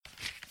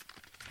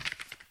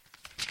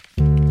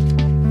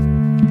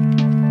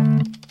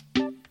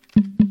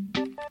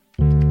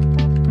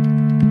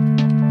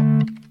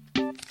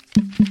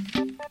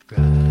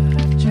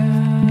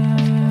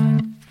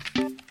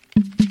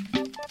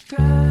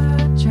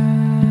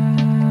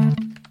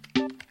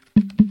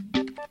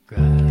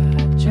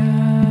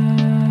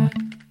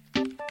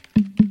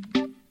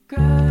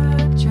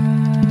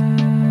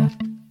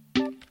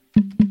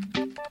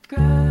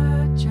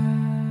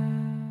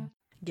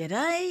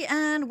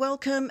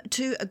welcome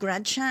to a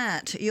Grad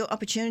Chat, your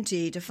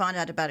opportunity to find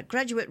out about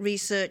graduate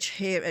research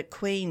here at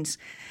Queen's.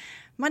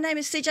 My name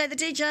is CJ the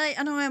DJ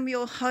and I am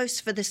your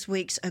host for this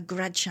week's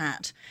Grad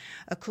Chat.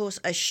 Of course,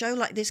 a show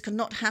like this could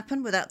not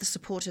happen without the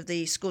support of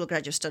the School of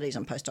Graduate Studies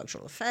and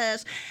Postdoctoral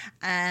Affairs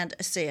and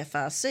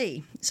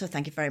CFRC. So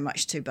thank you very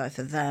much to both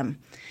of them.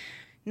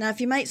 Now,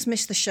 if your mates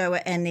miss the show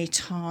at any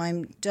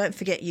time, don't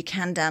forget you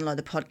can download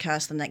the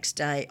podcast the next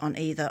day on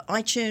either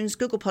iTunes,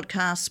 Google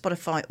Podcasts,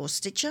 Spotify or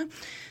Stitcher.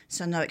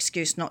 So no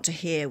excuse not to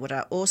hear what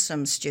our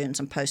awesome students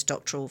and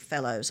postdoctoral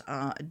fellows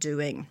are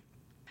doing.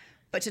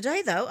 But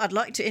today, though, I'd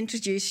like to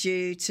introduce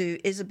you to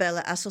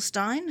Isabella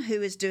Asselstein,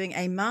 who is doing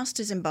a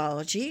Master's in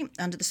Biology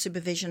under the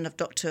supervision of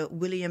Dr.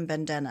 William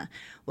Bendena.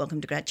 Welcome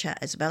to Grad Chat,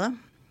 Isabella.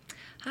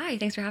 Hi,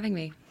 thanks for having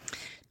me.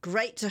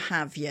 Great to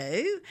have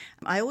you.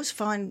 I always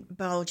find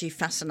biology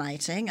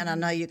fascinating, and I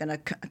know you're going to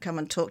come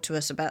and talk to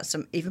us about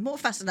some even more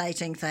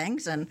fascinating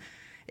things, and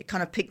it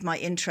kind of piqued my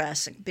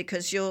interest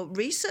because your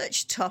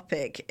research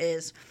topic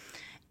is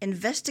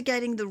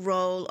investigating the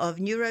role of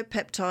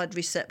neuropeptide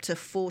receptor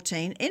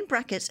 14, in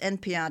brackets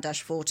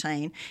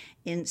NPR-14,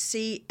 in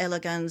C.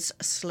 elegans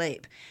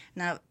sleep.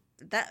 Now,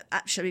 that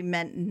actually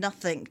meant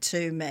nothing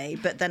to me,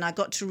 but then I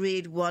got to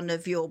read one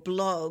of your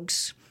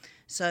blogs.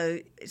 So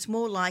it's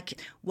more like,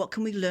 what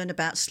can we learn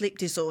about sleep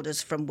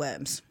disorders from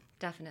worms?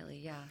 Definitely,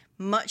 yeah.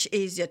 Much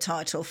easier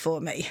title for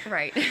me.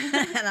 Right.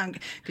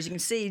 Because you can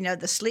see,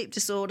 the sleep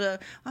disorder,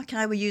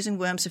 okay, we're using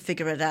worms to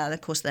figure it out.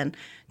 Of course, then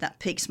that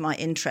piques my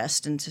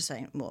interest into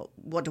saying, well,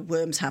 what do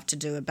worms have to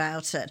do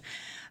about it?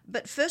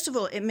 But first of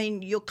all,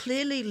 you're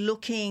clearly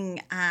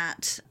looking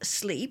at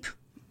sleep.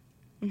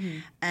 Mm-hmm.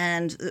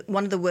 And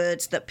one of the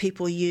words that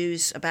people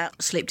use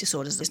about sleep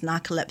disorders is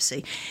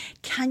narcolepsy.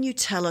 Can you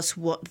tell us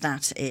what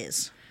that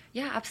is?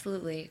 Yeah,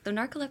 absolutely. So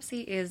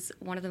narcolepsy is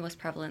one of the most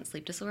prevalent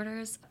sleep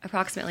disorders.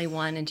 Approximately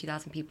 1 in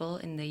 2,000 people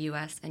in the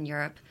U.S. and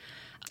Europe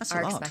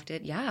are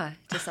expected,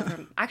 to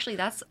suffer. Actually,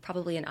 that's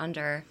probably an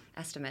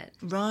underestimate.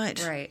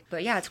 Right. Right.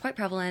 But yeah, it's quite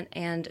prevalent.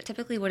 And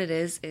typically what it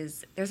is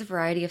there's a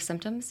variety of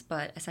symptoms,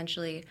 but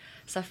essentially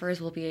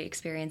sufferers will be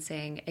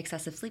experiencing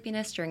excessive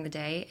sleepiness during the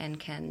day and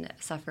can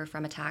suffer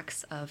from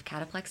attacks of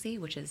cataplexy,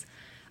 which is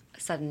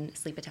sudden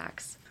sleep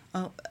attacks.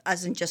 Oh,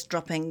 as in just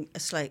dropping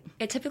asleep?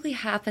 It typically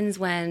happens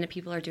when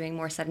people are doing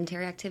more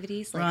sedentary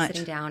activities, like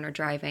sitting down or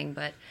driving.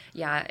 But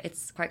yeah,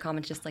 it's quite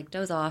common to just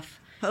doze off.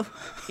 Oh,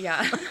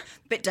 yeah.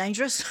 Bit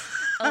dangerous.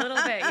 A little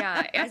bit,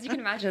 yeah. As you can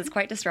imagine, it's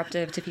quite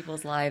disruptive to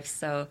people's lives.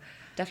 So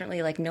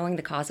definitely knowing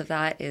the cause of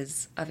that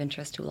is of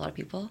interest to a lot of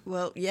people.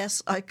 Well,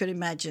 yes, I could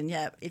imagine,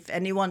 yeah. If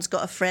anyone's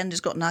got a friend who's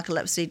got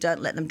narcolepsy,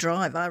 don't let them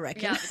drive, I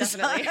reckon. Yeah,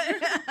 definitely.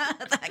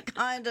 That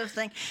kind of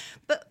thing.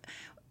 But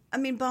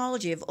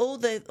biology, of all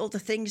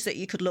the things that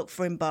you could look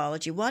for in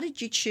biology, why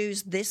did you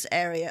choose this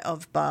area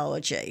of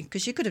biology?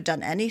 Because you could have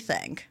done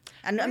anything.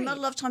 And right. A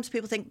lot of times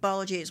people think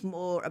biology is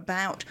more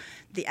about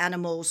the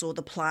animals or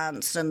the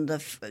plants and the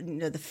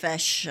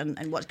fish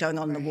and what's going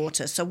on in the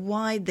water. So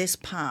why this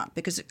part?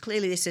 Because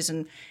clearly this is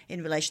in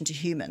relation to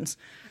humans.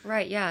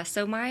 Right, yeah.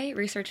 So my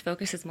research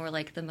focus is more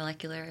like the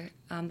molecular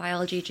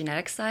biology,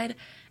 genetics side.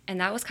 And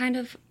that was kind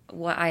of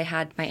what I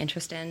had my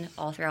interest in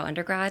all throughout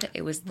undergrad.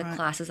 It was the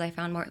classes I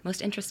found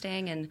most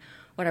interesting and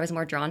what I was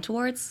more drawn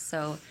towards.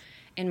 So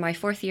in my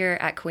 4th year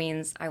at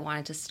Queen's, I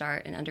wanted to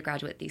start an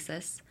undergraduate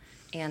thesis.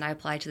 And I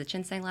applied to the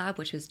Chinseng lab,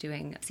 which was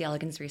doing C.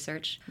 elegans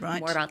research,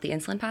 more about the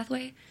insulin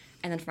pathway.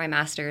 And then for my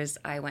master's,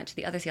 I went to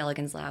the other C.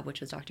 elegans lab, which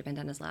was Dr.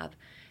 Bendena's lab.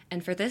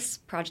 And for this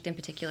project in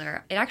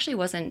particular, it actually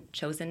wasn't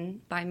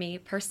chosen by me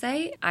per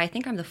se. I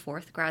think I'm the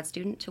 4th grad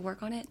student to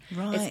work on it.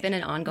 Right. It's been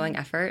an ongoing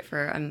effort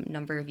for a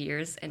number of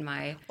years in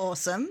my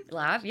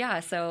lab.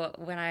 Yeah, so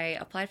when I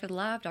applied for the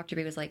lab, Dr.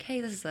 B was like,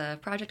 hey, this is a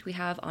project we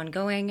have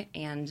ongoing,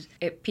 and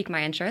it piqued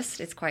my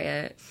interest. It's quite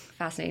a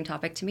fascinating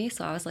topic to me,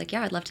 so I was like,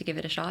 yeah, I'd love to give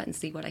it a shot and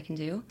see what I can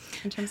do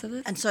in terms of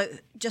this. And so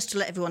just to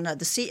let everyone know,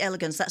 the C.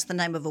 elegans, that's the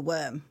name of a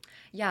worm.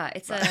 Yeah,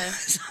 it's a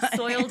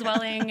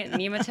soil-dwelling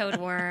nematode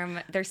worm.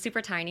 They're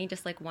super tiny,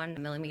 just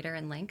 1 millimeter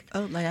in length.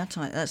 Oh, they are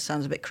tiny. That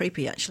sounds a bit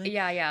creepy, actually.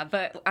 Yeah.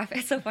 But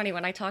it's so funny.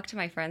 When I talk to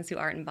my friends who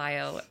aren't in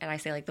bio and I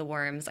say, the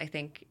worms, I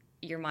think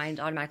your mind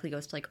automatically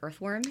goes to,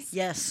 earthworms.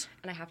 Yes.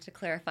 And I have to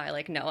clarify,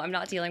 no, I'm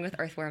not dealing with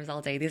earthworms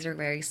all day. These are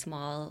very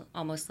small,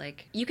 almost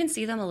you can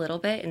see them a little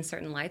bit in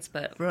certain lights,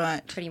 but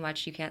pretty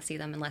much you can't see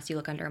them unless you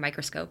look under a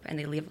microscope, and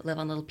they live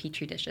on little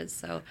petri dishes.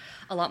 So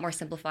a lot more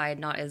simplified,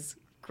 not as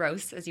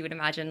gross as you would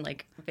imagine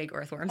big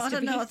earthworms I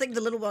don't know. I think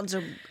the little ones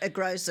are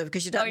grosser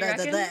because you don't know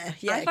they're there.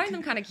 Yeah. I find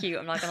them kind of cute,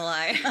 I'm not going to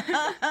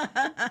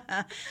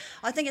lie.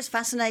 I think it's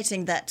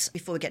fascinating that,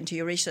 before we get into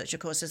your research, of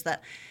course, is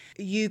that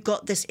you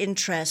got this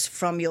interest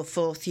from your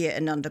 4th year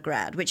in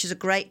undergrad, which is a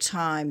great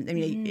time.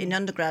 In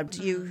undergrad,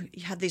 you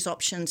had these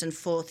options in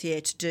 4th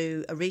year to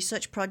do a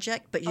research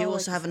project, but you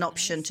also have an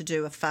option to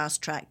do a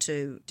fast track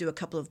to do a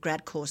couple of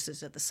grad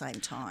courses at the same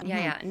time.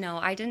 Yeah. No,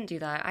 I didn't do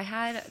that.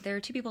 There were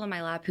 2 people in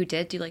my lab who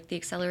did do the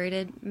accelerated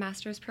accelerated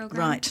master's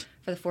program. Right.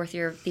 For the fourth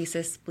year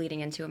thesis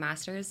bleeding into a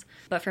master's.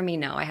 But for me,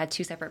 no. I had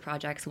 2 separate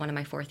projects, one in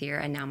my fourth year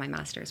and now my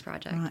master's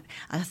project. Right.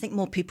 And I think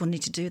more people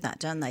need to do that,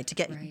 don't they? To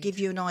give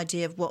you an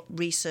idea of what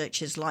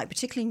research is like,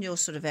 particularly in your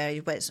sort of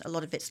area where a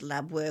lot of it's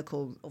lab work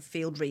or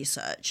field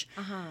research.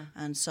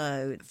 And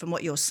so from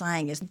what you're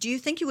saying is, do you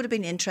think you would have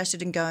been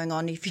interested in going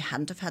on if you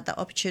hadn't have had that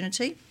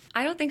opportunity?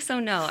 I don't think so,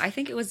 no. I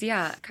think it was,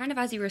 kind of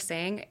as you were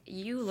saying,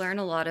 you learn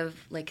a lot of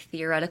like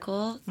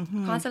theoretical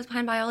concepts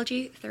behind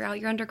biology throughout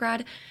your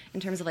undergrad in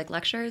terms of like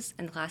lectures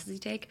and the classes you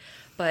take,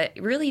 but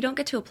really you don't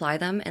get to apply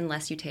them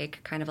unless you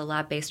take kind of a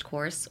lab-based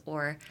course,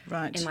 or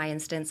in my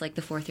instance, like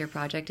the fourth year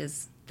project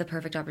is the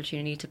perfect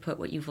opportunity to put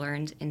what you've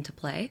learned into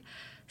play.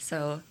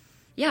 So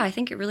yeah, I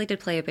think it really did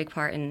play a big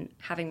part in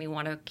having me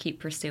want to keep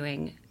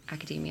pursuing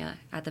academia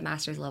at the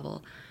master's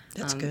level.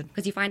 That's good.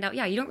 Because you find out,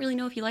 you don't really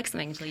know if you like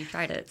something until you've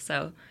tried it.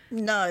 So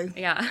no.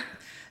 Yeah.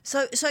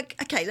 So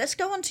okay, let's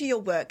go on to your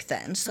work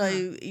then.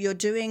 So you're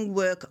doing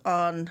work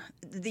on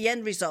the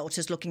end result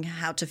is looking at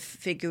how to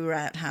figure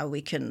out how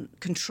we can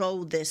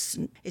control this.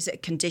 Is it a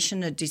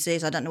condition, a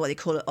disease? I don't know what they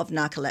call it, of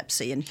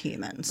narcolepsy in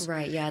humans.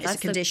 Right. Yeah. It's a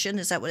condition.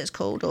 Is that what it's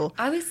called? Or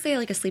I would say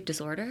like a sleep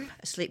disorder.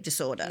 A sleep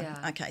disorder.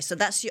 Yeah. Okay. So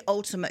that's your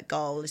ultimate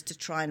goal, is to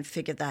try and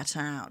figure that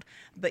out.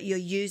 But you're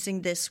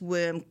using this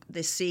worm,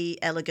 the C.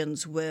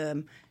 elegans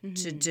worm,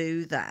 to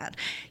do that.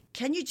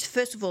 Can you,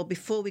 first of all,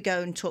 before we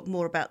go and talk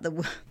more about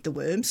the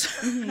worms,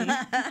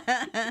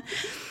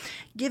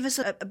 give us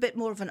a bit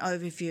more of an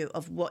overview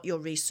of what your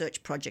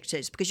research project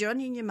is? Because you're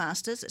only in your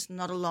master's, it's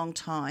not a long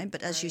time,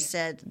 but as you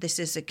said, this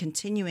is a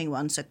continuing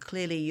one, so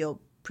clearly your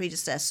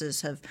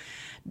predecessors have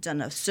done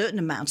a certain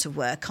amount of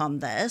work on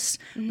this,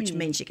 which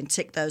means you can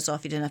tick those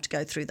off. You don't have to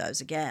go through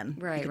those again.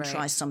 Right, you can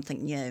try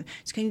something new.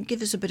 So can you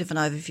give us a bit of an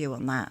overview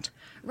on that?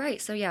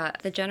 Right. So yeah,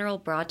 the general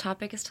broad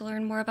topic is to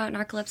learn more about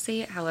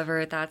narcolepsy.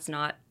 However, that's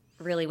not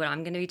really what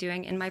I'm going to be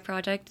doing in my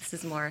project. This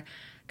is more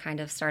kind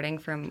of starting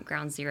from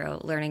ground zero,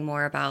 learning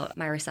more about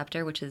my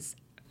receptor, which is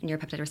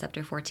neuropeptide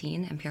receptor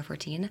 14,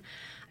 NPR14.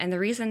 And the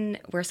reason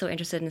we're so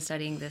interested in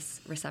studying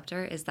this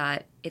receptor is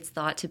that it's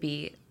thought to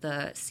be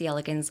the C.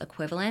 elegans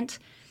equivalent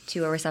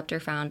to a receptor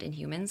found in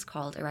humans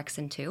called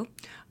orexin 2.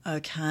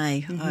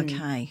 Okay,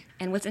 okay.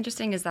 And what's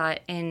interesting is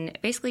that in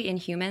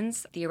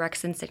humans, the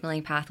orexin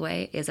signaling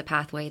pathway is a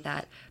pathway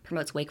that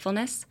promotes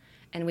wakefulness.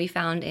 And we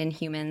found in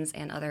humans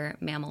and other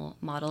mammal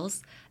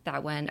models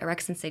that when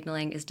orexin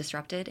signaling is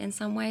disrupted in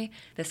some way,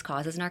 this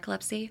causes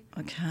narcolepsy.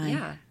 Okay.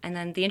 Yeah. And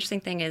then the interesting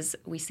thing is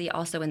we see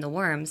also in the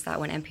worms that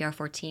when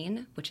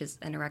NPR14, which is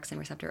an orexin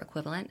receptor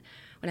equivalent,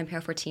 when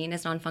NPR14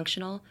 is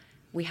non-functional,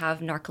 we have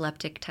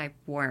narcoleptic type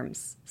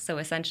worms. So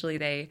essentially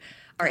they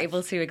are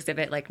able to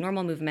exhibit like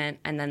normal movement,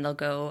 and then they'll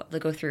go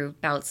through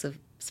bouts of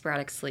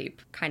sporadic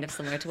sleep, kind of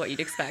similar to what you'd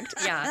expect.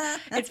 Yeah.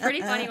 It's pretty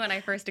funny when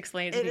I first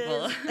explain it to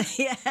people.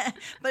 Yeah,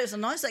 but it's a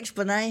nice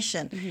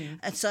explanation.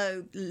 And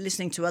so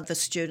listening to other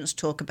students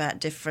talk about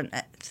different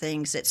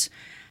things,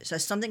 so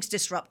something's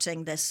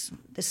disrupting this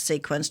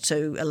sequence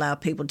to allow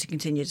people to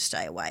continue to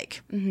stay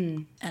awake.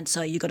 And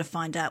so you've got to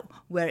find out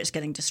where it's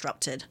getting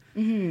disrupted.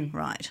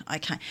 Right,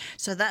 okay.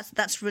 So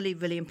that's really,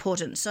 really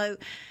important. So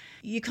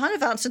you kind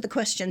of answered the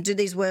question, do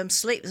these worms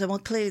sleep? So, well,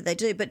 clearly they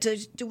do, but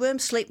do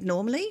worms sleep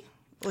normally?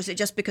 Or is it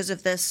just because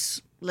of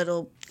this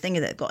little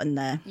thingy that got in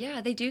there? Yeah,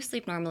 they do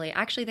sleep normally.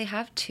 Actually, they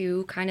have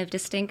 2 kind of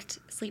distinct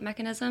sleep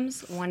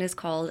mechanisms. One is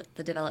called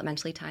the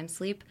developmentally timed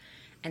sleep,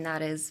 and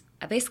that is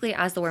basically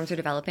as the worms are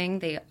developing,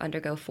 they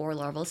undergo 4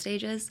 larval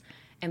stages.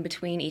 And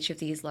between each of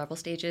these larval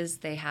stages,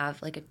 they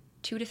have like a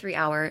 2 to 3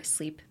 hour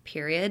sleep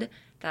period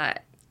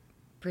that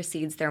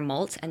precedes their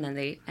molt, and then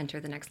they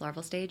enter the next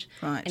larval stage.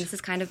 Right. And this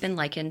has kind of been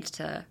likened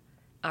to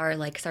our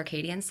like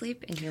circadian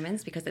sleep in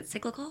humans because it's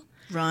cyclical.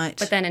 Right.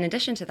 But then in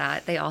addition to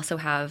that, they also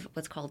have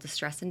what's called the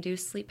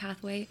stress-induced sleep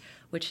pathway,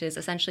 which is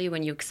essentially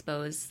when you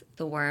expose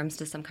the worms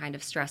to some kind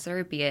of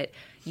stressor, be it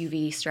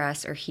UV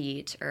stress or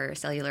heat or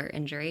cellular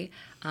injury,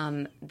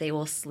 they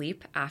will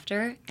sleep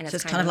after. And so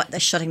it's kind of like they're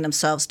shutting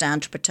themselves down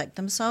to protect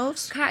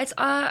themselves? It's,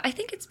 I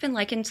think it's been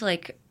likened to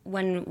like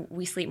when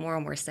we sleep more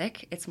and we're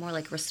sick, it's more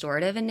like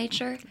restorative in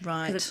nature.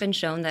 Right. Because it's been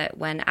shown that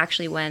when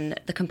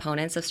the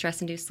components of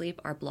stress-induced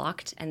sleep are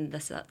blocked and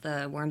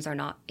the worms are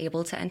not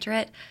able to enter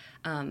it,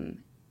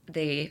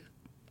 they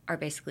are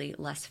basically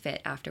less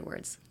fit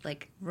afterwards.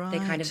 Like they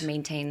kind of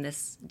maintain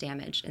this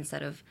damage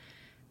instead of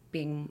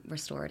being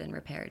restored and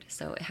repaired.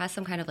 So it has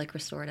some kind of like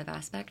restorative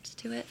aspect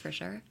to it for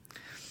sure.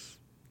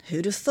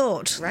 Who'd have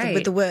thought? Right.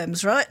 With the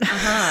worms, right?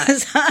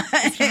 It's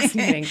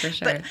fascinating for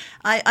sure. But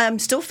I'm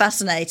still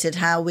fascinated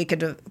how we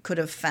could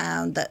have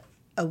found that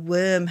a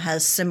worm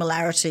has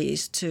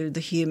similarities to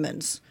the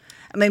humans.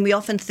 I mean, we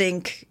often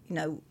think,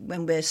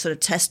 when we're sort of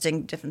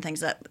testing different things,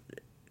 that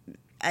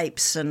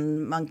apes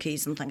and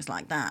monkeys and things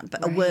like that,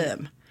 but a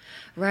worm.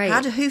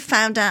 Right. Who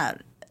found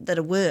out that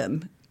a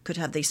worm could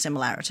have these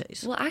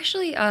similarities? Well,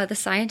 actually, the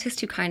scientist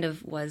who kind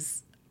of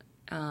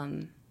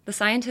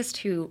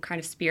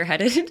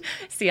spearheaded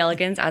C.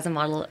 elegans as a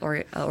model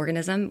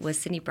organism was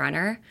Sidney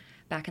Brenner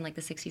back in like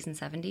the 60s and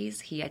 70s.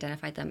 He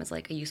identified them as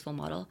like a useful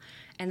model.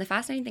 And the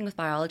fascinating thing with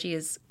biology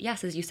is,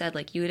 yes, as you said,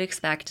 like you would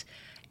expect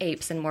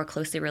apes and more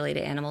closely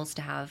related animals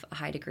to have a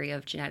high degree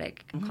of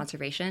genetic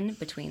conservation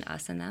between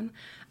us and them,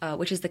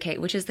 which is the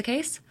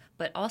case.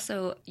 But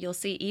also, you'll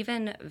see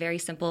even very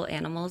simple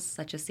animals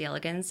such as C.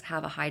 elegans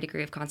have a high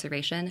degree of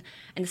conservation,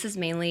 and this is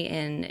mainly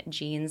in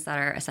genes that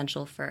are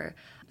essential for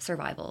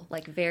survival,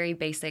 like very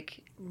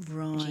basic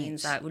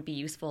genes that would be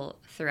useful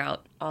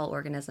throughout all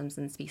organisms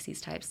and species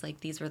types.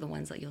 Like these are the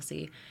ones that you'll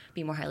see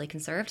be more highly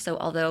conserved. So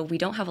although we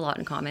don't have a lot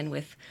in common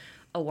with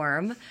a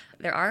worm,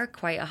 there are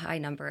quite a high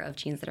number of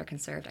genes that are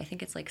conserved. I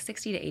think it's like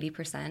 60 to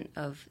 80%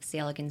 of C.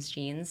 elegans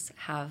genes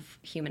have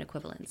human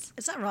equivalents.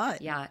 Is that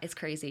right? Yeah, it's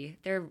crazy.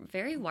 They're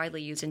very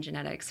widely used in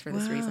genetics for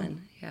this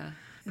reason. Yeah.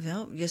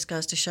 Well, just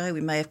goes to show we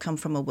may have come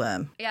from a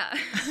worm. Yeah.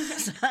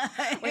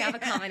 We have a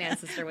common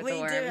ancestor with the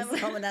worms. We do have a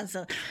common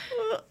ancestor.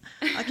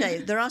 Okay,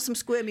 there are some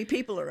squirmy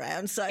people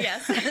around, so,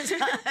 yes. So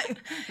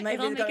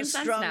maybe they've got a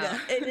stronger. Now.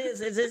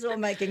 It is all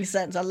making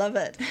sense. I love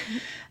it.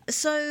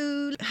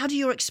 So how do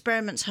your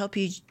experiments help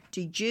you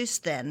deduce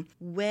then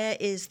where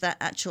is that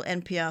actual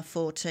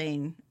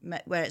NPR14,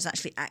 where it's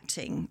actually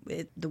acting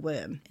with the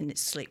worm in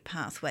its sleep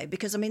pathway?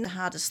 Because, I mean, the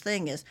hardest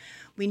thing is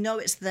we know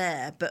it's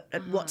there, but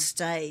at what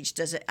stage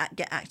does it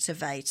get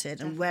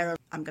activated, and where,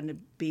 I'm going to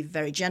be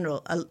very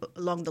general,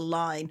 along the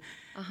line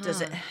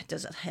does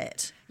it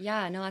hit?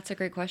 Yeah, no, that's a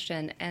great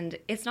question. And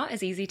it's not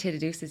as easy to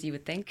deduce as you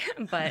would think,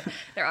 but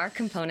there are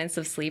components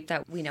of sleep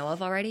that we know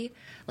of already,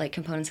 like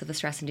components of the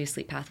stress-induced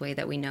sleep pathway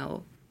that we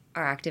know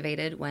are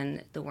activated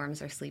when the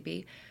worms are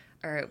sleepy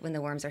or when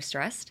the worms are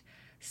stressed.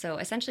 So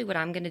essentially what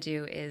I'm going to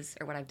do is,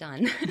 or what I've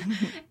done,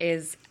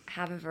 is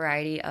have a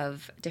variety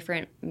of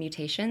different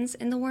mutations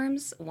in the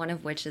worms, one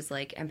of which is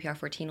like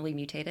NPR14 will be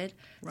mutated.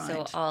 Right.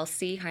 So I'll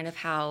see kind of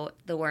how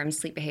the worm's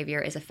sleep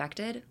behavior is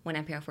affected when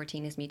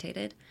NPR14 is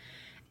mutated.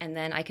 And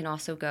then I can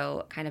also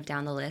go kind of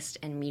down the list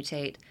and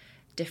mutate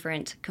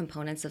different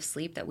components of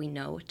sleep that we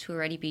know to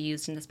already be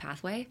used in this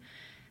pathway,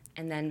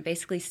 and then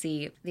basically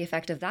see the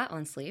effect of that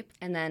on sleep.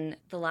 And then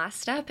the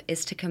last step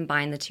is to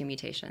combine the two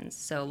mutations.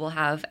 So we'll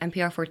have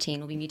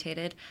NPR14 will be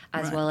mutated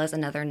as well as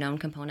another known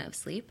component of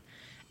sleep.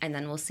 And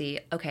then we'll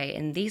see, okay,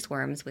 in these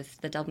worms with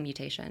the double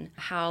mutation,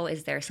 how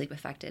is their sleep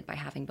affected by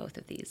having both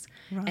of these?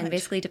 Right. And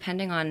basically,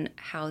 depending on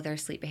how their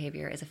sleep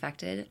behavior is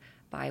affected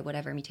by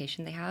whatever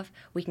mutation they have,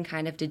 we can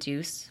kind of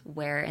deduce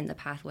where in the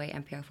pathway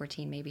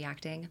NPR14 may be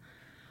acting.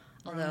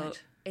 Although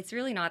it's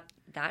really not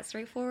that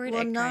straightforward.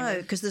 Well, no,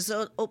 because there's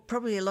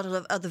probably a lot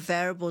of other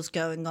variables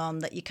going on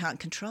that you can't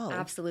control.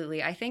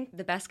 Absolutely. I think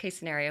the best case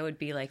scenario would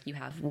be like you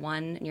have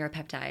one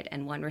neuropeptide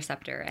and one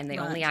receptor, and they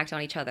only act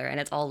on each other, and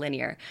it's all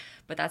linear.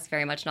 But that's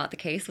very much not the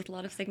case with a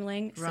lot of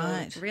signaling.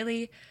 Right. So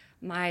really,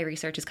 my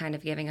research is kind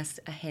of giving us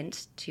a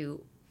hint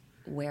to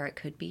where it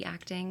could be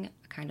acting,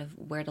 kind of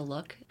where to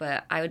look.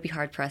 But I would be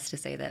hard-pressed to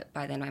say that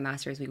by the end of my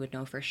master's we would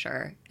know for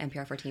sure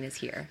NPR14 is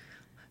here.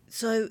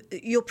 So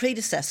your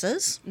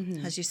predecessors,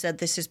 as you said,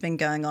 this has been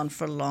going on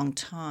for a long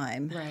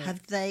time. Right.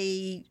 Have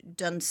they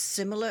done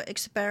similar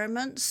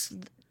experiments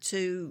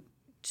to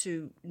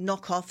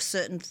knock off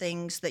certain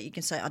things that you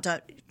can say, I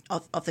don't,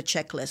 off the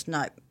checklist,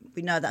 no,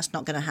 we know that's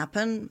not going to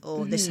happen,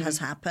 or this has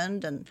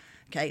happened, and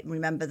okay,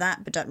 remember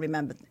that, but don't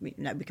remember, we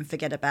can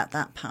forget about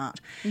that part.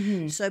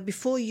 So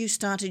before you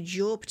started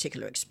your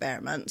particular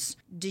experiments,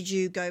 did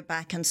you go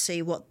back and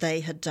see what they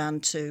had done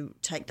to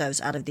take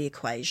those out of the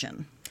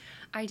equation?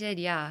 I did,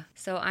 yeah.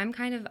 So I'm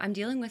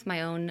dealing with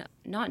my own,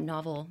 not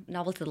novel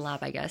to the lab,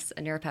 I guess,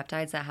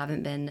 neuropeptides that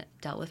haven't been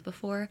dealt with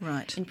before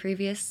in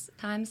previous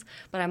times.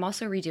 But I'm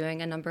also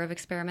redoing a number of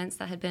experiments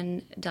that had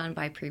been done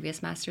by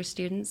previous master's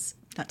students.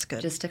 That's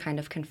good. Just to kind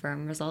of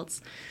confirm results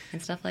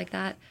and stuff like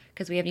that,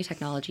 because we have new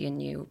technology and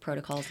new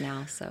protocols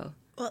now, so.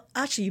 Well,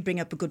 actually, you bring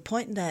up a good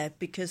point there,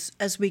 because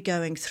as we're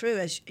going through,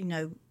 as you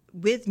know,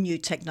 with new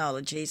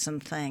technologies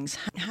and things,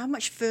 how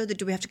much further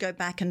do we have to go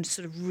back and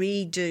sort of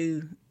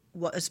redo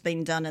what has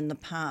been done in the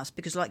past?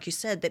 Because like you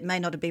said, that may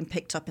not have been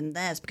picked up in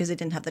theirs because they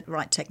didn't have the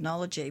right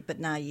technology, but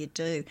now you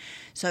do.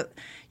 So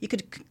you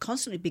could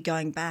constantly be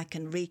going back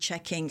and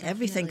rechecking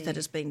everything that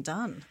has been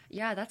done.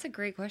 Yeah, that's a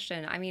great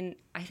question. I mean,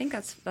 I think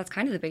that's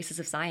kind of the basis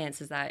of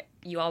science, is that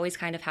you always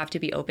kind of have to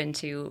be open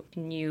to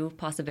new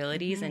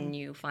possibilities and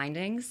new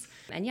findings.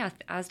 And yeah,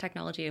 as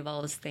technology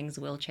evolves, things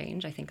will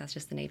change. I think that's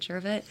just the nature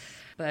of it.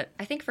 But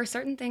I think for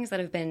certain things that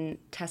have been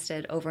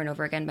tested over and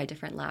over again by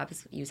different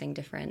labs using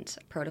different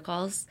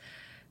protocols,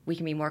 we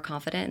can be more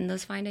confident in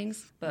those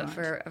findings. But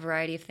for a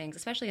variety of things,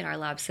 especially in our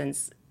lab,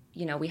 since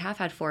we have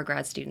had 4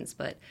 grad students,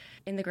 but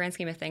in the grand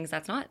scheme of things,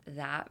 that's not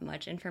that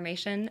much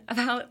information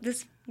about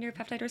this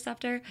neuropeptide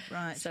receptor.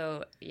 Right.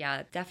 So,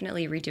 yeah,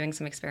 definitely redoing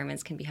some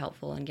experiments can be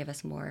helpful and give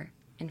us more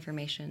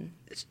information.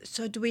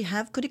 So do we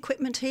have good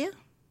equipment here?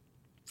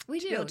 We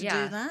do, to be able to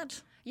do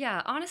that?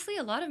 Yeah, honestly,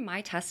 a lot of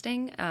my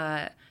testing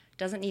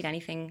doesn't need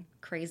anything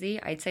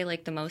crazy. I'd say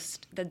like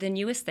the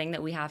newest thing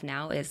that we have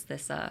now is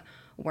this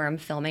worm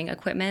filming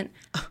equipment.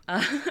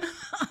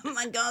 Oh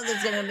my God,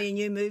 there's going to be a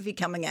new movie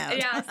coming out.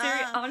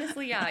 Yeah,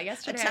 honestly, yeah.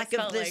 Yesterday I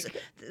felt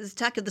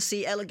Attack of the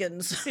C.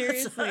 elegans.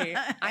 Seriously,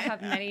 I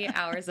have many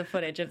hours of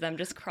footage of them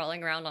just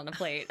crawling around on a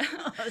plate.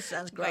 Oh, that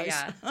sounds gross. But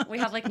yeah, we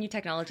have like new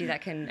technology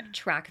that can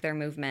track their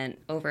movement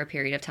over a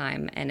period of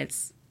time, and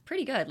it's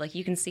pretty good. Like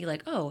you can see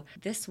like, oh,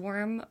 this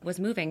worm was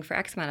moving for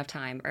X amount of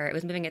time, or it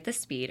was moving at this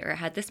speed, or it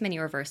had this many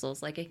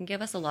reversals. Like it can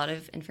give us a lot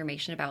of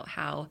information about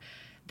how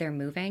they're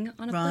moving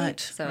on a plate.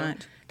 So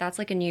that's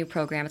like a new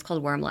program. It's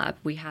called Worm Lab.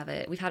 We've had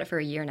it for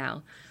a year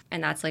now,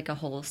 and that's like a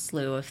whole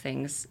slew of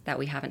things that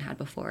we haven't had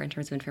before in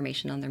terms of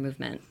information on their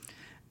movement.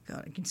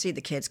 God, you can see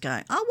the kids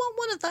going, I want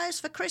one of those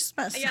for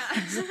Christmas. Yeah.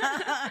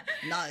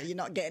 No, you're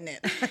not getting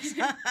it.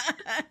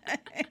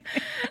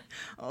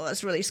 Oh,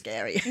 that's really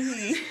scary.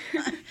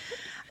 Mm-hmm.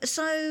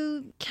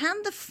 So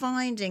can the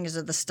findings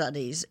of the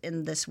studies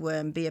in this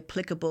worm be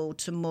applicable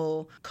to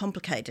more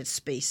complicated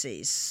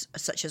species,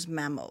 such as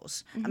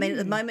mammals? Mm-hmm. I mean, at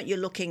the moment you're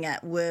looking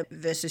at worm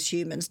versus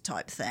humans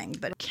type thing,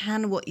 but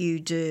can what you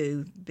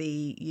do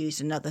be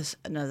used in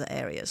other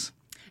areas?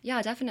 Yeah,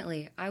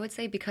 definitely. I would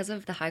say because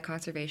of the high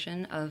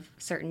conservation of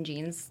certain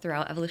genes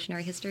throughout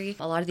evolutionary history,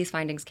 a lot of these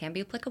findings can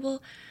be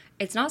applicable.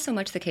 It's not so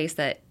much the case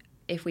that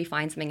if we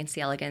find something in C.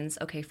 elegans,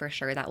 okay, for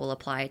sure that will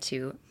apply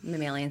to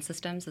mammalian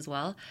systems as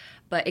well.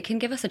 But it can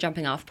give us a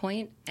jumping off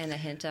point and a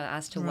hint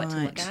as to what to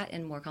look at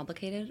in more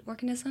complicated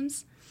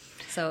organisms.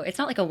 So it's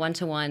not like a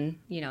one-to-one,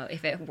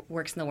 if it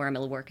works in the worm,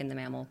 it'll work in the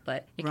mammal.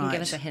 But it can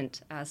give us a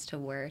hint as to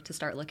where to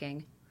start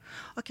looking.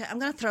 Okay, I'm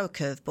going to throw a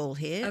curveball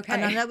here. Okay.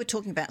 And I know we're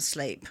talking about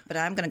sleep, but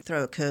I'm going to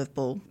throw a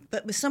curveball.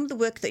 But with some of the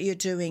work that you're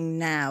doing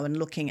now and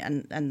looking,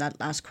 and that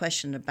last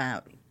question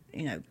about,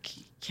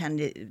 can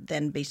it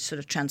then be sort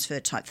of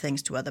transferred type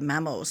things to other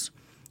mammals?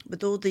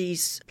 With all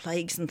these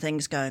plagues and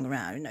things going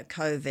around,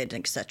 COVID,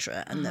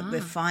 etc., and that we're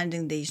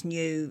finding these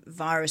new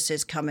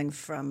viruses coming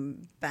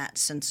from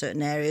bats in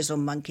certain areas or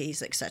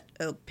monkeys, etc.,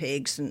 or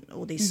pigs and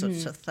all these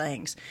sorts of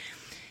things.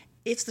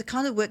 If the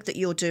kind of work that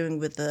you're doing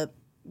with the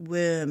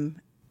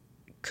worm,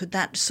 could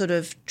that sort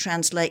of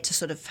translate to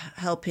sort of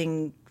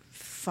helping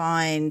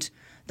find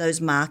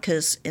those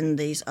markers in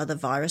these other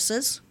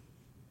viruses?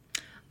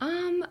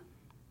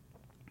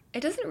 It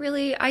doesn't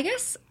really, I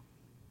guess,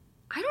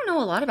 I don't know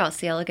a lot about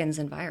C. elegans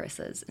and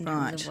viruses in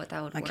terms of what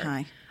that would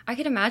work. I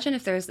could imagine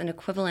if there's an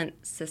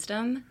equivalent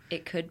system,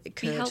 it could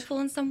be helpful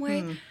in some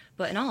way.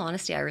 But in all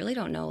honesty, I really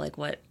don't know like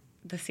what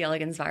the C.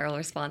 elegans viral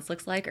response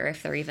looks like, or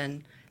if they're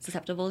even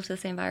susceptible to the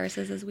same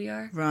viruses as we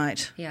are.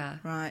 Right. Yeah.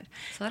 Right.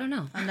 So I don't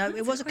know. I know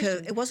it was a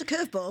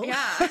curveball.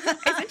 Yeah.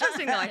 It's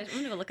interesting though. I'm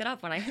going to look it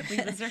up when I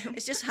leave this room.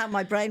 It's just how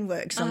my brain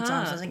works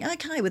sometimes. I think,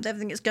 okay, with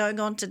everything that's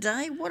going on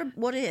today, what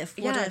if?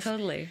 What if?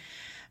 Totally.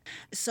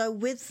 So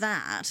with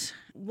that,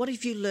 what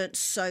have you learnt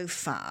so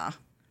far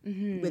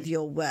with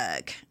your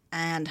work?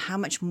 And how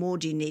much more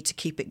do you need to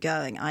keep it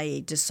going?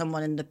 I.e., does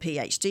someone in the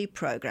PhD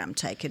program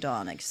take it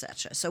on,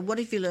 etc.? So what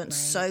have you learnt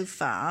so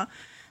far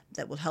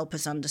that will help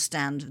us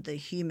understand the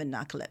human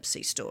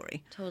narcolepsy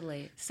story?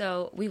 Totally.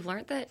 So we've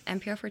learned that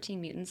MPR14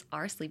 mutants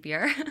are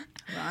sleepier.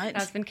 Right.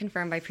 That's been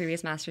confirmed by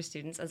previous master's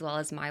students as well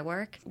as my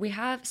work.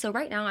 So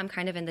right now I'm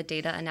kind of in the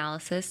data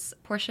analysis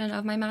portion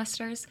of my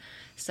master's.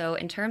 So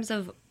in terms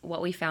of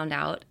what we found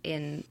out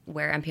in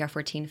where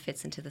MPR14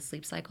 fits into the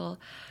sleep cycle,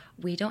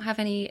 we don't have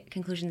any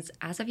conclusions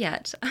as of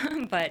yet,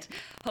 but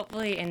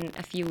hopefully in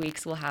a few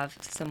weeks we'll have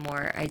some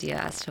more idea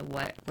as to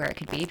where it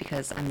could be,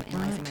 because I'm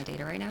analyzing my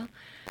data right now.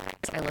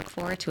 So I look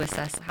forward to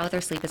assess how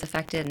their sleep is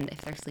affected and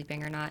if they're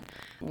sleeping or not,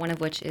 one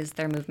of which is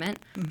their movement.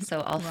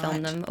 So I'll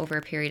film them over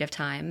a period of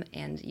time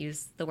and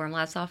use the Worm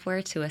Lab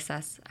software to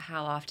assess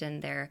how often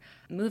they're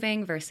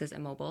moving versus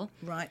immobile.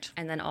 Right.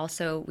 And then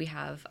also we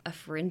have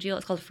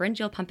it's called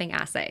pharyngeal pumping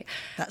assay.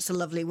 That's a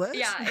lovely word.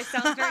 Yeah, it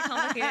sounds very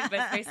complicated, but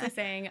it's basically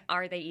saying,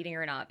 are they eating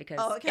or not?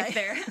 Because if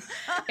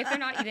they're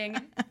not eating,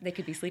 they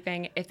could be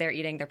sleeping. If they're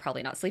eating, they're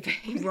probably not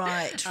sleeping.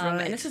 Right.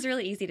 And this is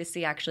really easy to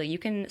see, actually. You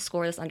can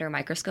score this under a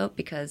microscope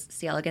because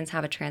C. elegans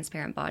have a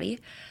transparent body.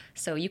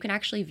 So you can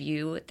actually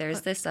view,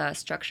 there's this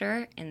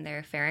structure in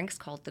their pharynx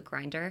called the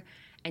grinder,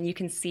 and you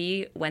can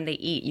see when they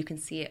eat, you can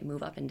see it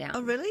move up and down.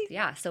 Oh, really?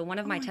 Yeah. So one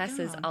of my tests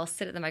is I'll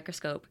sit at the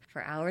microscope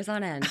for hours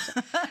on end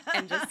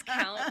and just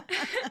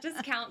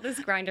count this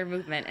grinder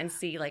movement and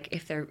see like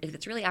if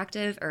it's really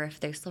active or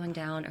if they're slowing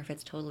down or if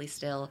it's totally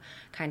still,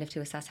 kind of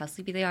to assess how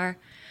sleepy they are.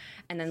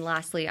 And then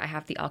lastly, I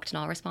have the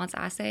octanol response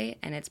assay,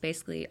 and it's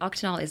basically,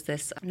 octanol is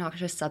this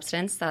noxious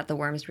substance that the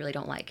worms really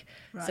don't like.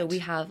 Right. So we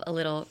have a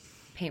little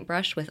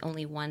paintbrush with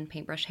only one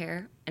paintbrush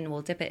hair, and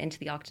we'll dip it into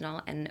the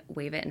octanol and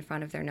wave it in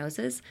front of their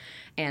noses,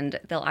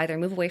 and they'll either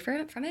move away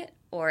from it,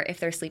 or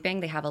if they're sleeping,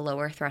 they have a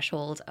lower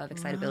threshold of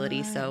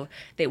excitability, so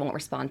they won't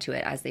respond to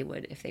it as they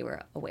would if they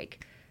were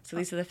awake. So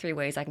these are the three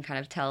ways I can kind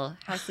of tell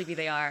how sleepy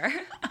they are.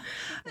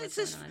 It's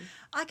just,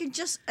 I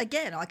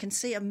can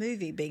see a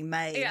movie being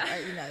made. Yeah.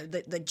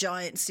 The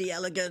giant C.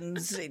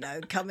 elegans,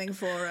 coming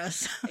for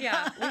us.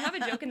 Yeah, we have a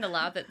joke in the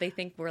lab that they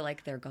think we're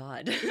like their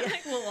god. Yeah.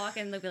 Like we'll walk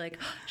in, they'll be like,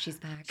 oh, she's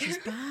back. She's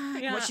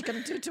back. Yeah. What's she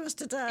going to do to us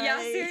today? Yeah,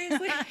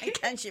 seriously.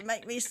 Can she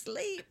make me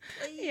sleep,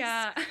 please?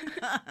 Yeah.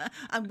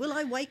 And will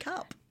I wake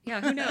up?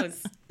 Yeah, who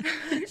knows?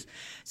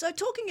 So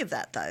talking of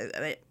that, though,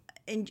 I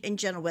mean, in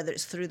general, whether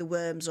it's through the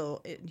worms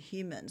or in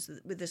humans,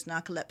 with this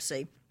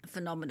narcolepsy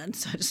phenomenon,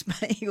 so to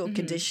speak, or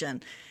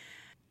condition,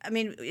 I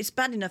mean, it's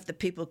bad enough that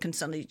people can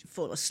suddenly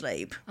fall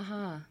asleep.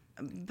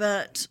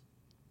 But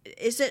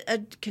is it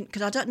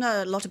because I don't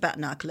know a lot about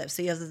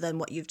narcolepsy other than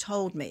what you've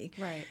told me.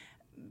 Right.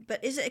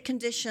 But is it a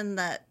condition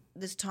that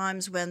there's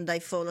times when they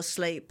fall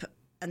asleep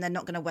and they're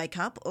not going to wake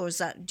up, or is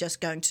that just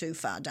going too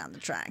far down the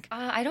track?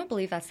 I don't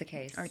believe that's the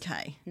case.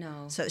 Okay.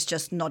 No. So it's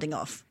just nodding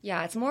off.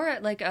 Yeah, it's more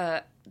like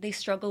they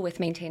struggle with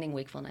maintaining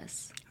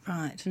wakefulness.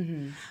 Right.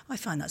 I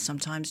find that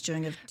sometimes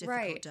during a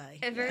difficult day.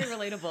 And very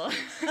relatable.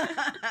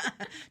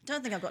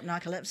 Don't think I've got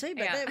narcolepsy,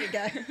 but Yeah. there we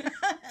go.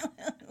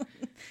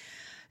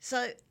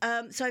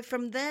 So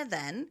from there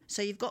then,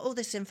 so you've got all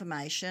this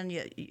information,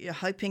 you're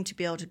hoping to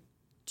be able to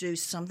do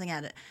something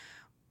at it.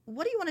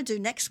 What do you want to do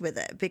next with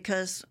it?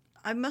 Because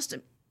I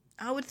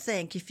would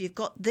think if you've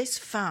got this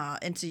far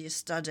into your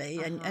study,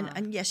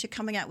 and yes, you're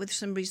coming out with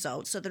some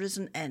results, so there is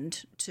an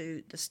end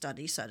to the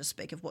study, so to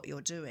speak, of what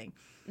you're doing.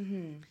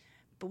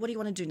 But what do you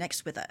want to do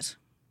next with it?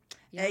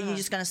 Yeah. Are you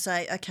just going to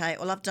say, okay,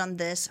 well, I've done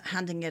this,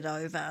 handing it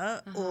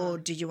over, or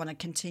do you want to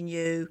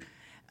continue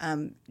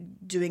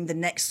doing the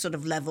next sort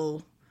of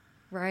level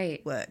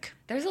Right. work?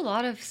 There's a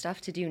lot of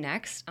stuff to do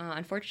next.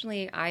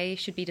 Unfortunately, I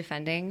should be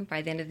defending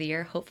by the end of the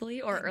year,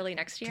 hopefully, or early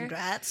next year.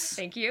 Congrats.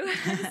 Thank you.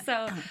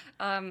 So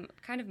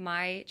kind of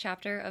my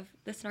chapter of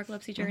this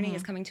narcolepsy journey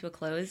is coming to a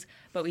close,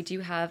 but we do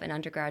have an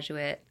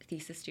undergraduate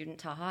thesis student,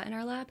 Taha, in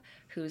our lab,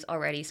 who's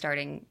already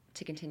starting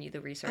to continue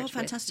the research. Oh,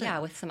 fantastic.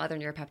 With some other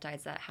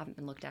neuropeptides that haven't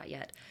been looked at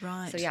yet.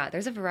 Right. So yeah,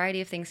 there's a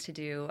variety of things to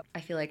do. I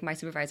feel like my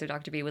supervisor,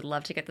 Dr. B, would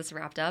love to get this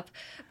wrapped up,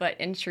 but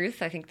in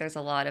truth, I think there's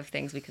a lot of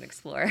things we can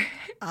explore.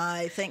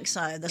 I think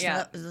so.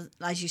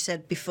 As you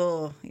said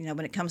before, when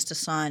it comes to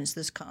science,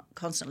 there's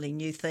constantly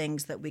new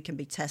things that we can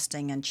be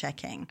testing and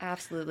checking.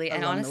 Absolutely.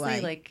 And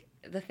honestly, like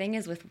the thing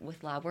is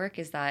with lab work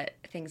is that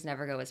things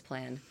never go as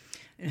planned.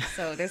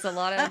 So there's a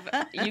lot of,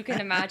 you can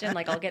imagine,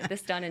 like, I'll get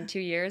this done in 2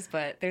 years,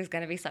 but there's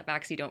going to be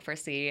setbacks you don't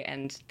foresee,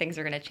 and things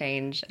are going to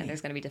change, and there's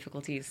going to be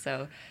difficulties.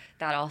 So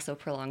that also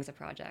prolongs a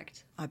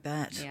project. I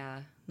bet.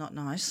 Yeah. Not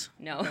nice.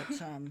 No.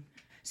 But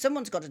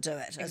someone's got to do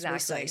it, as we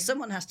say.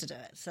 Someone has to do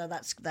it. So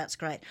that's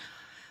great.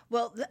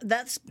 Well,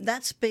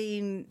 that's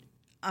been.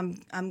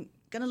 I'm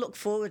going to look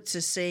forward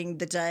to seeing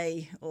the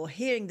day or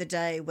hearing the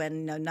day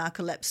when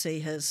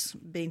narcolepsy has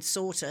been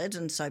sorted,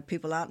 and so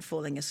people aren't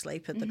falling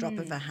asleep at the drop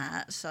of a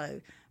hat. So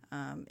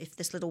if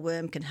this little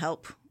worm can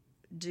help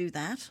do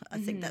that, I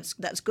think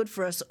that's good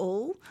for us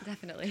all.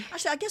 Definitely.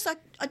 Actually, I guess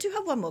I do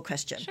have one more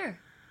question. Sure.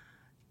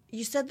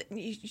 You said that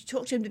you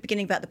talked in the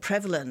beginning about the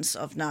prevalence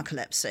of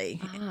narcolepsy.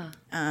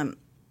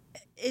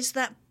 Is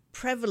that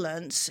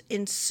prevalence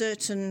in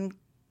certain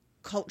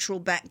cultural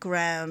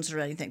backgrounds or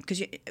anything?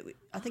 Because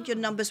I think your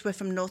numbers were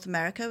from North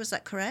America, is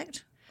that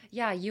correct?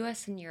 Yeah,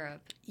 US and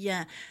Europe.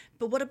 Yeah.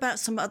 But what about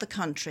some other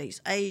countries?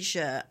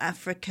 Asia,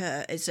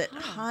 Africa, is it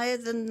higher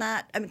than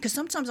that? I mean, because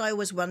sometimes I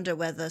always wonder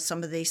whether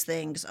some of these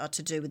things are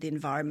to do with the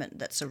environment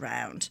that's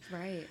around.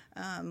 Right.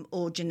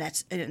 Or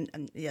genetics,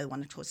 and the other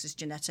one, of course, is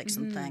genetics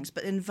and things.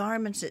 But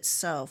environment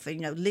itself,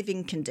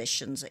 living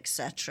conditions,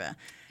 etc.,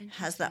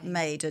 has that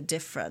made a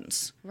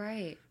difference?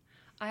 Right.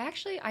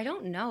 I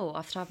don't know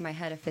off the top of my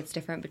head if it's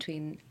different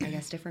between, I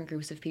guess, different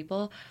groups of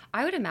people.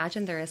 I would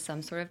imagine there is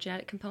some sort of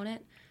genetic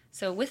component.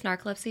 So with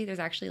narcolepsy, there's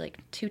actually like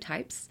two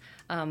types.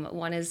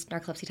 One is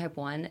narcolepsy type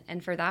 1,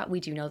 and for that,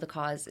 we do know the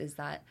cause is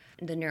that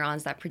the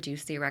neurons that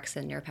produce the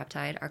orexin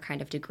neuropeptide are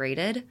kind of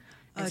degraded,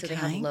 and so they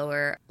have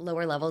lower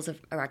levels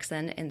of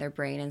orexin in their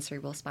brain and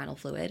cerebral spinal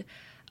fluid.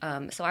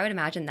 So I would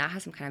imagine that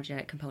has some kind of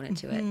genetic component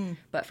to it.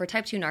 But for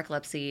type 2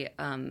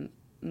 narcolepsy,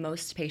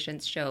 most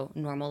patients show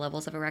normal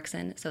levels of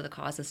orexin, so the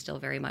cause is still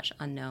very much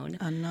unknown.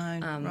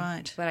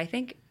 Right. But I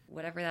think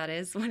whatever that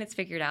is, when it's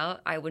figured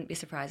out, I wouldn't be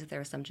surprised if there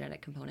was some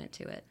genetic component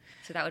to it.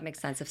 So that would make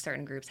sense if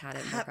certain groups had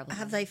it more prevalent.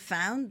 Have they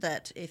found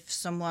that if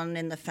someone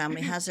in the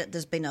family has it,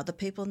 there's been other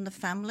people in the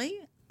family?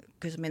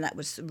 Because, that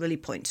would really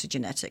point to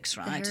genetics,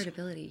 right? The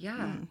heritability,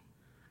 yeah.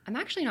 I'm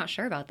actually not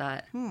sure about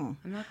that. I'm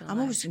not gonna I'm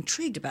lie. always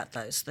intrigued about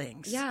those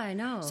things. Yeah, I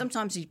know.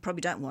 Sometimes you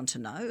probably don't want to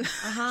know.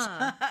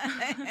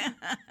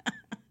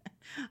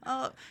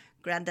 Oh,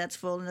 Granddad's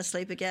fallen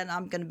asleep again.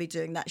 I'm going to be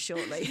doing that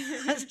shortly.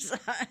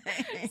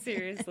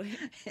 Seriously.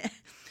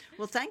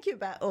 Well, thank you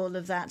about all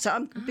of that.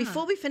 So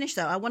before we finish,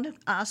 though, I want to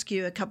ask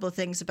you a couple of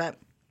things about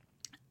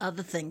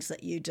other things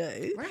that you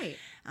do. Right.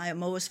 I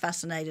am always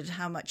fascinated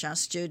how much our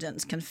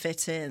students can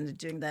fit in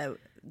doing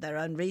their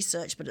own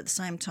research, but at the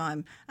same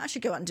time,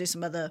 actually go out and do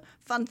some other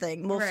fun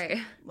thing.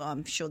 Right. Well,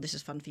 I'm sure this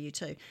is fun for you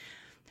too.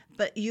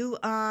 But you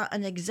are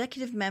an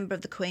executive member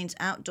of the Queen's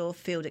Outdoor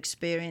Field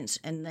Experience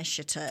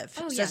Initiative.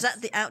 Oh, so yes. is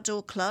that the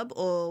outdoor club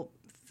or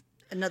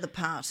another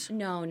part?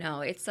 No.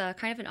 It's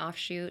kind of an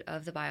offshoot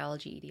of the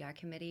biology EDI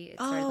committee. It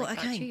started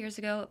about 2 years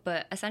ago.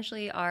 But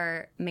essentially,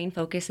 our main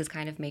focus is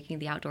kind of making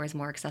the outdoors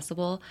more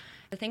accessible.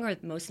 The thing we're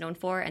most known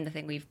for, and the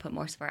thing we've put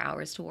most of our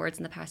hours towards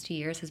in the past 2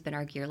 years, has been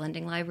our gear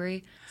lending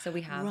library. So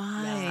we have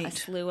a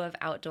slew of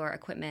outdoor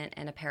equipment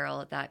and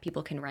apparel that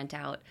people can rent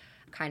out,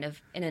 kind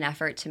of in an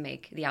effort to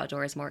make the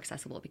outdoors more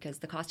accessible, because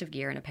the cost of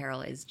gear and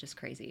apparel is just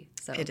crazy.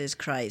 So it is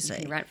crazy.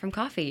 You can rent from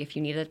coffee if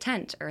you need a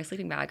tent or a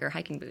sleeping bag or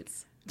hiking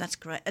boots. That's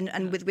great.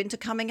 And with winter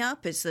coming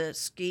up, is there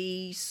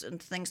skis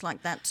and things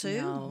like that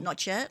too? No.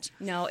 Not yet?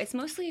 No, it's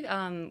mostly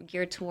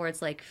geared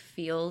towards like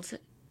field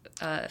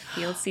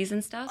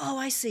season stuff. Oh,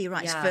 I see.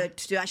 Right. Yeah.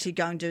 To actually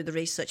go and do the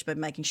research by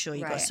making sure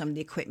you've got some of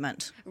the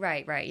equipment.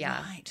 Right,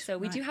 yeah. Right, so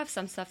we do have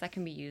some stuff that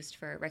can be used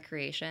for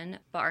recreation,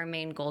 but our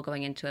main goal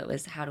going into it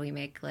was how do we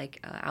make like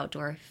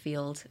outdoor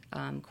field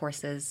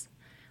courses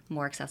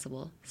more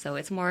accessible. So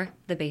it's more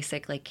the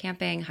basic like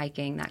camping,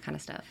 hiking, that kind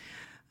of stuff.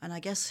 And I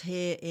guess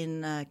here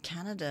in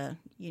Canada,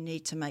 you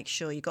need to make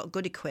sure you've got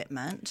good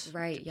equipment.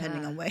 Right,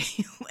 depending on where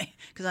you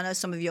because I know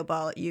some of you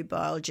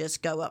biologists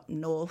go up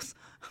north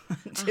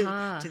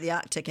to the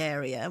Arctic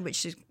area,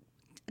 which is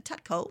a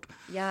tad cold.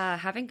 Yeah,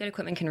 having good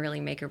equipment can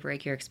really make or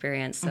break your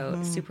experience, so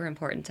it's super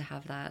important to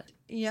have that.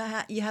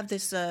 Yeah, you have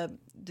this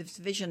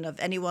vision of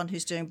anyone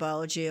who's doing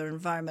biology or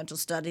environmental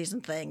studies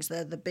and things.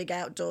 They're the big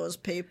outdoors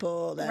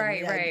people.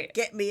 Right.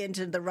 Get me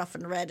into the rough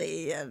and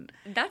ready. And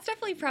that's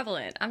definitely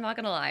prevalent. I'm not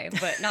going to lie,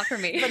 but not for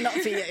me. But not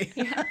for you.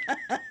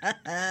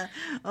 Oh,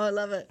 I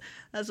love it.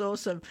 That's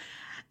awesome.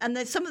 And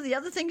then some of the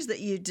other things that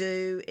you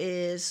do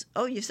is,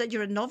 you said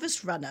you're a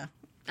novice runner.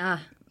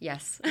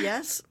 Yes.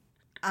 Yes?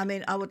 I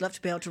mean, I would love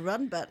to be able to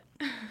run, but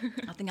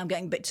I think I'm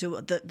getting a bit too...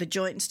 The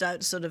joints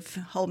don't sort of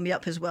hold me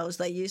up as well as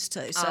they used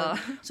to.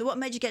 So what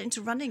made you get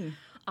into running?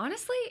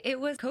 Honestly, it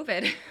was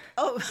COVID.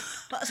 Oh,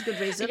 that's a good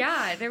reason.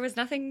 Yeah, there was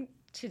nothing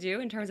to do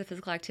in terms of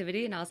physical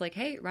activity, and I was like,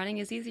 hey, running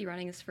is easy,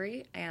 running is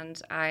free,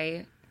 and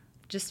I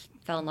just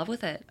fell in love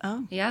with it.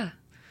 Oh. Yeah.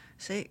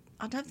 See,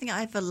 I don't think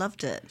I ever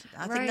loved it.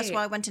 I think that's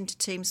why I went into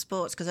team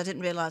sports, because I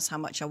didn't realise how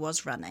much I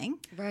was running.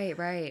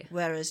 Right.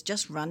 Whereas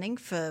just running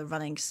for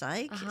running's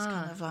sake, it's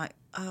kind of like,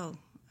 oh,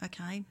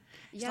 okay.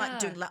 It's like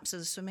doing laps of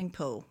the swimming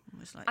pool.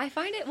 It's like, I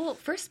find it,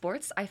 for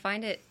sports, I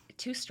find it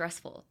too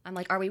stressful. I'm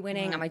like, are we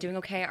winning? Right. Am I doing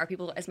okay?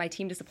 Is my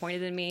team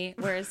disappointed in me?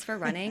 Whereas for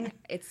running,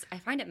 I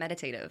find it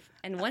meditative.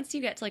 And once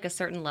you get to like a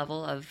certain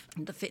level of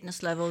the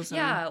fitness levels.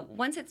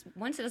 Once it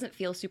doesn't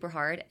feel super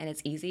hard and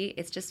it's easy,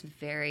 it's just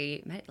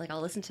very like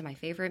I'll listen to my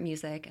favorite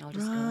music and I'll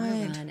just go on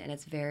a run, and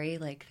it's very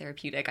like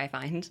therapeutic, I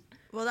find.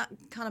 Well, that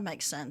kind of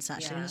makes sense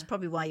actually. And that's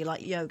probably why you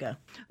like yoga.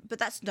 But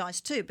that's nice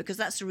too, because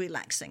that's a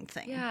relaxing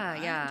thing. Yeah,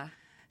 right? yeah.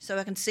 So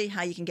I can see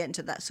how you can get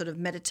into that sort of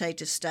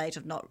meditative state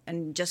of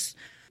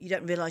you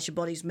don't realise your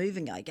body's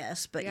moving, I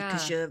guess, but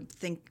because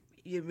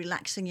you're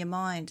relaxing your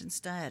mind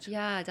instead.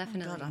 Yeah,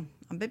 definitely. Oh God,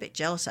 I'm a bit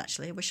jealous,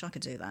 actually. I wish I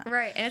could do that.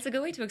 Right, and it's a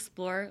good way to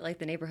explore like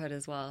the neighborhood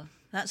as well.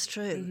 That's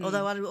true. Mm-hmm.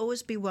 Although I'd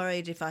always be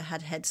worried if I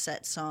had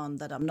headsets on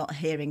that I'm not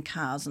hearing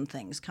cars and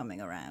things coming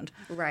around.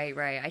 Right.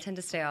 I tend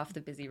to stay off the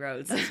busy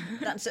roads.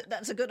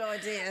 That's a good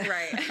idea.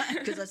 Right.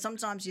 Because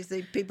sometimes you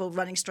see people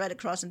running straight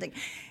across and think,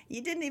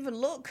 you didn't even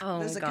look. Oh,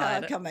 there's a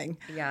God. car coming.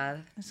 Yeah,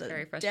 it's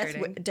very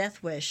frustrating.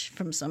 Death wish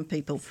from some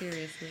people.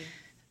 Seriously.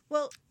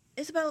 Well,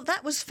 Isabel,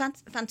 that was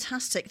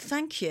fantastic.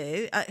 Thank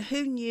you.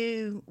 Who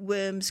knew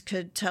worms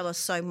could tell us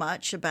so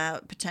much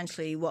about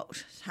potentially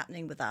what's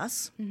happening with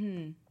us?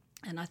 Mm-hmm.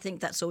 And I think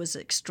that's always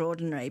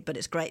extraordinary, but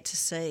it's great to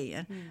see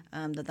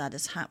that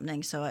is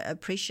happening. So I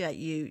appreciate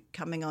you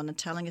coming on and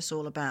telling us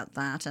all about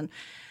that. And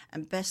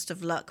best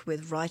of luck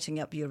with writing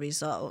up your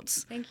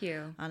results. Thank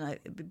you. I know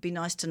it would be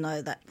nice to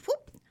know that,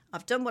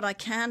 I've done what I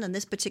can in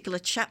this particular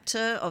chapter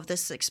of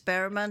this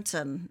experiment,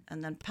 and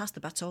then pass the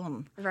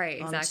baton.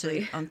 Right,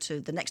 exactly. Onto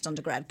the next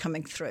undergrad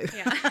coming through.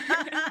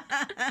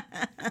 Yeah.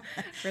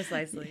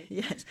 Precisely.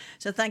 Yes.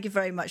 So thank you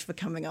very much for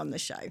coming on the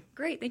show.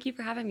 Great. Thank you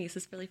for having me. This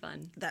is really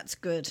fun. That's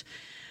good.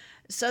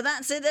 So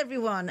that's it,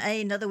 everyone.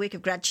 Another week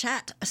of Grad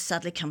Chat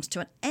sadly comes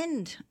to an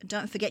end.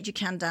 Don't forget you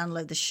can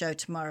download the show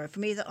tomorrow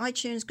from either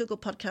iTunes, Google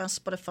Podcasts,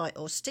 Spotify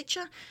or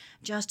Stitcher.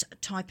 Just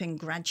type in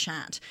Grad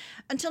Chat.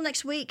 Until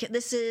next week,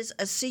 this is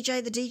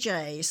CJ the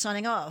DJ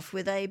signing off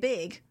with a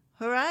big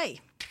hooray.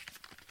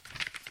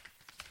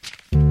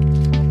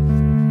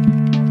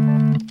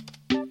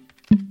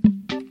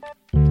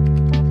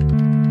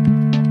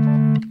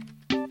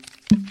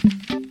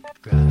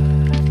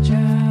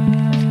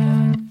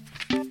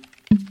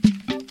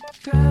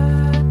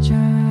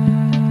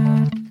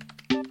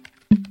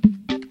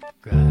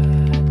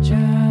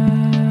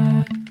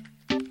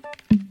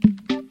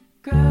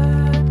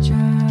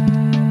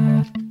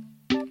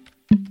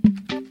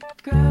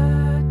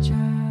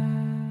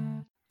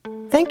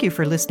 Thank you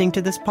for listening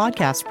to this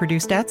podcast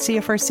produced at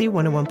CFRC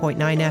 101.9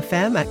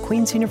 FM at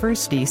Queen's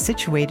University,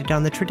 situated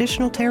on the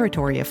traditional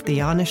territory of the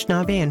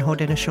Anishinaabe and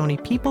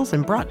Haudenosaunee peoples,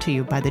 and brought to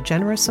you by the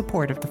generous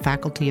support of the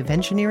Faculty of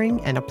Engineering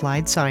and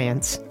Applied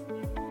Science.